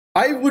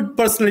I would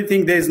personally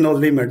think there is no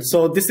limit.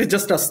 So this is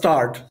just a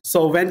start.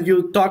 So when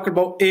you talk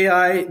about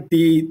AI,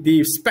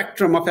 the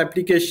spectrum of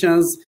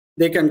applications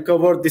they can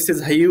cover, this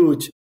is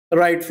huge,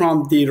 right?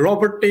 From the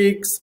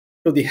robotics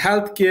to the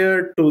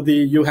healthcare to the,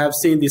 you have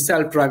seen the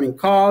self-driving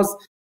cars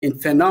in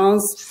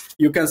finance.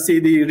 You can see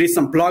the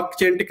recent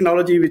blockchain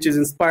technology, which is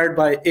inspired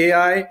by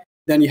AI.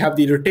 Then you have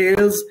the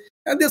retails.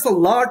 And there's a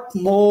lot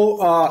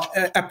more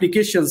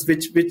applications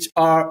which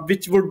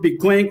would be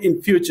going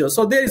in future.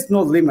 So there is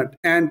no limit.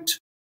 And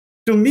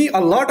to me, a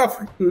lot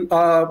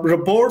of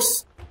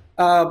reports,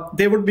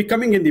 they would be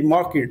coming in the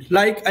market.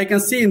 Like I can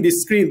see in the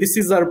screen, this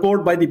is a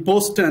report by the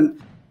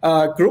Boston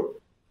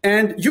group.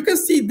 And you can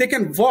see they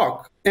can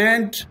walk.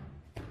 And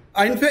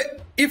in fact,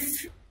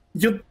 if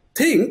you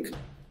think,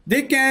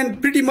 they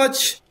can pretty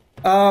much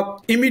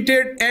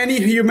imitate any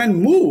human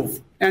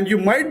move. And you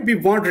might be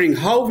wondering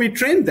how we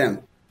train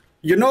them.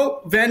 You know,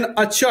 when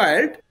a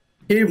child,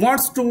 he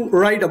wants to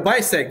ride a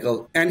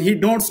bicycle and he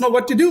don't know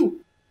what to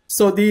do.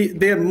 So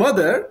their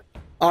mother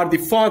or the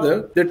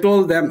father, they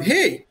told them,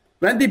 hey,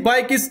 when the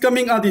bike is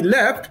coming on the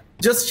left,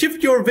 just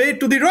shift your way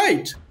to the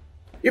right.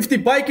 If the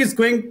bike is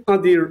going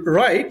on the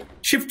right,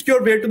 shift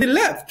your way to the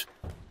left.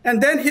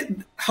 And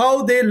then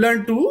how they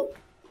learn to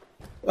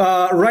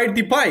ride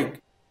the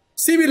bike.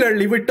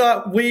 Similarly,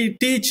 we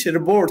teach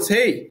robots,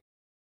 hey,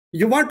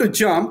 you want to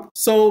jump,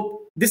 so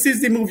this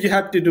is the move you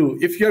have to do.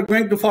 If you're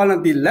going to fall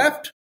on the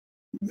left,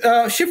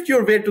 shift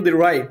your way to the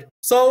right.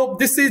 So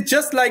this is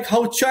just like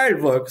how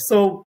child works.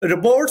 So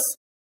robots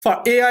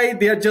for AI,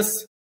 they are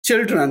just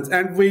children,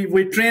 and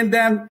we train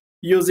them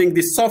using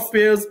the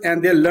softwares,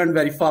 and they learn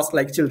very fast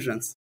like children.